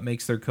like what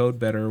makes their code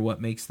better, or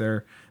what makes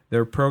their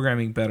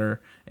programming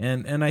better.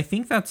 And I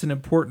think that's an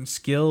important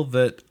skill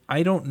that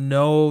I don't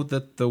know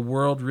that the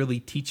world really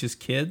teaches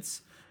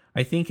kids.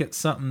 I think it's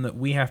something that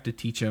we have to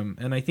teach them,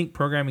 and I think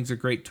programming is a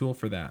great tool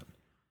for that.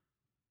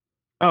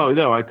 Oh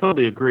no, I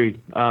totally agree.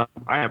 I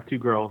have two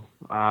girls.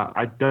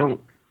 I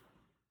don't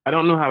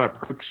know how to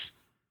approach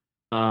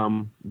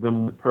them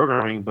with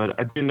programming, but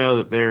I do know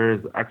that there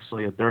is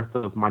actually a dearth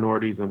of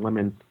minorities and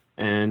women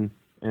in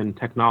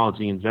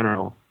technology in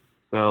general.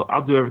 So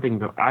I'll do everything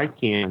that I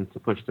can to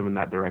push them in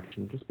that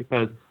direction, just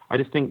because I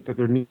just think that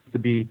there needs to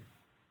be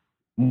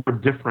more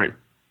different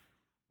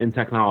in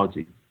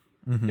technology.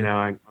 Mm-hmm. You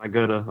know, I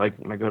go to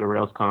when I go to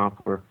RailsConf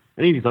or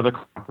any of these other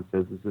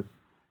conferences, it's just,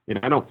 you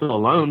know, I don't feel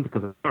alone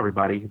because I know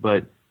everybody,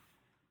 but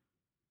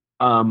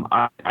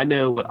I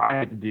know what I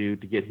had to do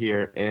to get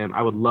here, and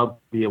I would love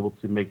to be able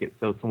to make it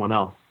so someone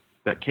else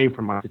that came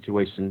from my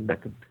situation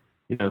that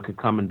could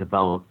come and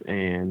develop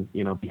and,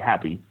 you know, be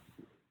happy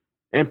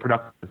and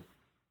productive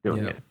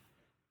doing it.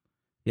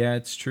 Yeah,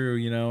 it's true.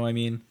 You know, I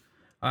mean,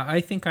 I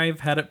think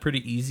I've had it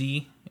pretty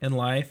easy in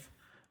life,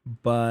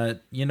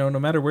 but, you know, no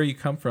matter where you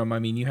come from, I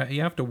mean, you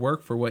have to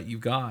work for what you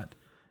got.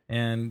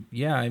 And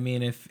yeah, I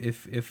mean,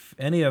 if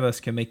any of us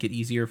can make it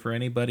easier for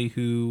anybody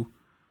who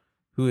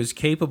is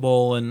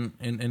capable and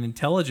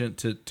intelligent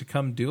to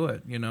come do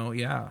it, you know,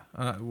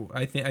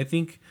 I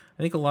think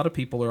a lot of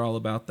people are all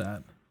about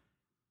that.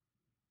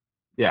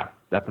 Yeah,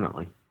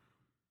 definitely.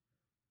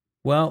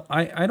 Well,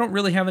 I don't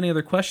really have any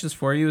other questions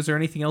for you. Is there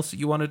anything else that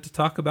you wanted to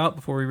talk about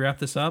before we wrap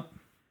this up?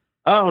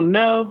 Oh,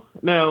 no.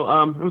 It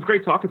was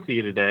great talking to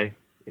you today.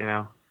 You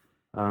know,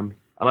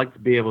 I like to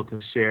be able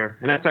to share,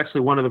 and that's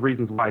actually one of the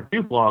reasons why I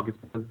do blog, is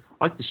because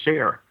I like to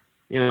share.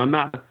 You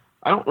know,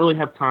 I don't really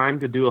have time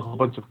to do a whole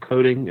bunch of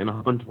coding and a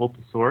whole bunch of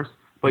open source,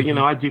 but, you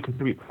know, I do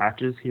contribute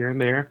patches here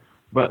and there.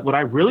 But what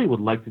I really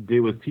would like to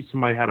do is teach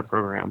somebody how to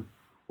program,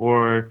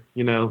 or,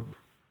 you know,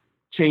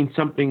 change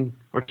something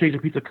or change a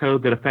piece of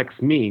code that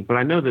affects me, but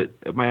I know that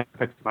it might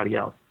affect somebody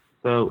else.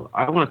 So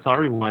I want to tell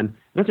everyone,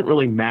 it doesn't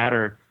really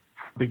matter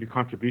how big your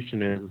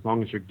contribution is as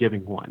long as you're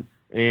giving one.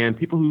 And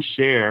people who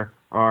share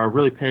are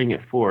really paying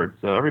it forward.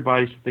 So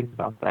everybody should think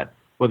about that,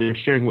 whether you're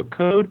sharing with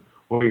code,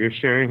 or you're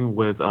sharing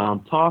with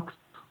talks,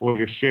 or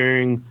you're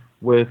sharing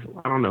with,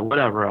 I don't know,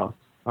 whatever else.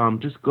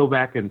 Just go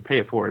back and pay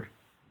it forward.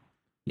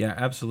 Yeah,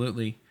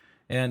 absolutely.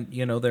 And,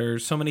 you know,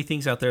 there's so many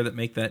things out there that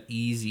make that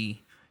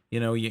easy. You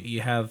know, you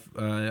have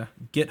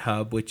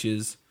GitHub, which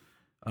is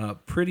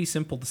pretty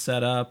simple to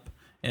set up.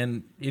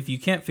 And if you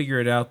can't figure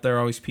it out, there are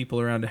always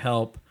people around to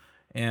help.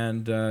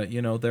 And,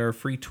 you know, there are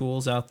free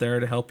tools out there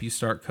to help you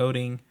start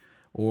coding,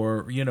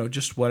 or, you know,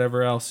 just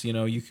whatever else. You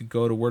know, you could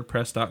go to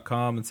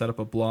WordPress.com and set up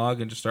a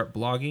blog and just start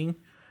blogging,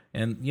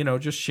 and, you know,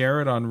 just share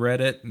it on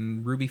Reddit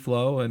and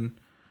RubyFlow, and,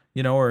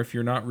 you know, or if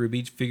you're not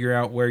Ruby, figure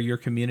out where your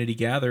community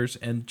gathers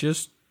and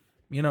just,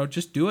 you know,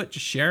 just do it,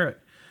 just share it,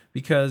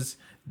 because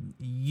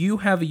you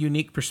have a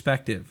unique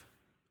perspective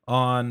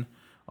on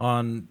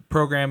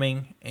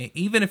programming,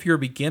 even if you're a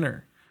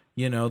beginner.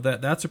 You know,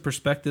 that's a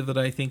perspective that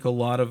I think a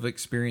lot of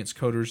experienced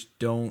coders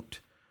don't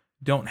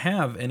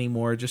have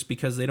anymore, just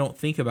because they don't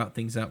think about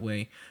things that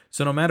way.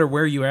 So no matter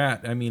where you're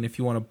at, I mean, if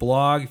you want to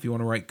blog, if you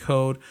want to write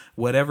code,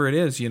 whatever it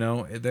is, you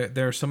know,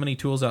 there are so many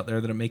tools out there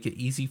that make it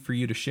easy for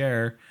you to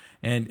share,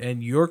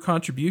 and your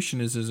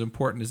contribution is as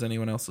important as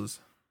anyone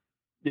else's.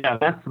 Yeah,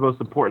 that's the most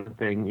important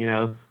thing. You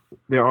know,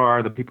 there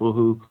are the people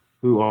who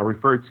are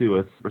referred to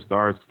as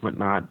superstars,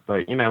 whatnot,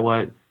 but you know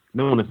what?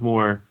 No one is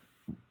more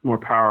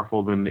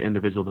powerful than the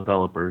individual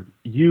developer.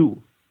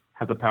 You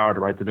have the power to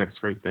write the next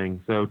great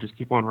thing, so just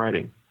keep on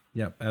writing.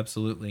 Yep,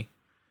 absolutely.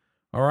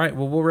 All right,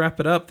 well, we'll wrap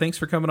it up. Thanks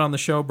for coming on the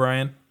show,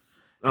 Brian.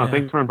 Oh,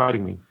 thanks for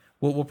inviting me.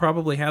 We'll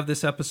probably have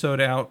this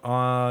episode out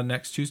on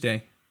next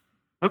Tuesday.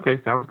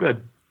 Okay, sounds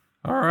good.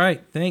 All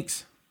right,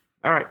 thanks.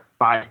 All right,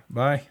 bye.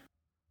 Bye.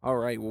 All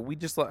right, well,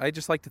 I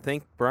just like to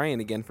thank Brian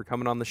again for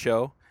coming on the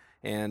show,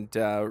 and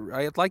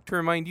I'd like to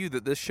remind you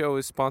that this show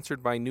is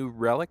sponsored by New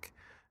Relic.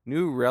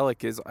 New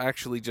Relic is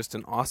actually just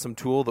an awesome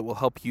tool that will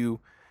help you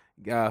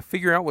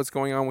figure out what's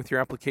going on with your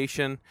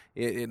application.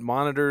 It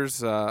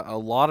monitors a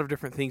lot of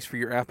different things for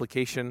your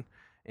application,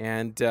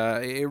 and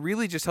it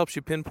really just helps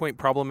you pinpoint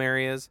problem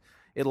areas.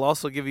 It'll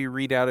also give you a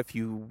readout if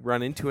you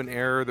run into an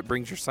error that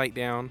brings your site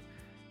down.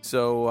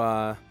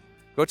 So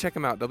go check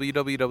them out,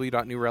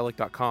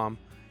 www.newrelic.com.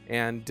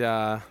 And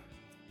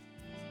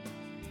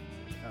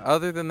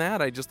other than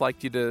that, I'd just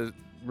like you to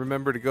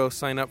remember to go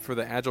sign up for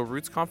the Agile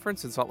Roots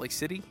Conference in Salt Lake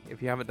City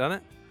if you haven't done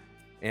it.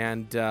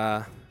 And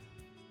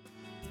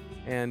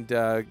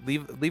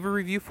leave a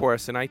review for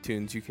us in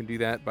iTunes. You can do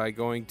that by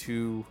going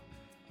to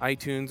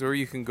iTunes, or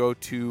you can go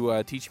to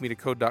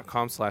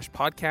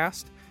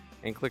teachmetocode.com/podcast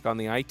and click on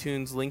the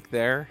iTunes link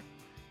there,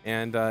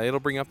 and it'll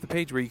bring up the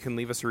page where you can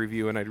leave us a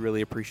review, and I'd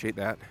really appreciate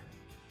that.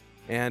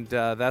 And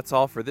that's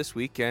all for this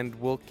week, and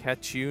we'll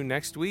catch you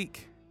next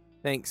week.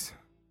 Thanks.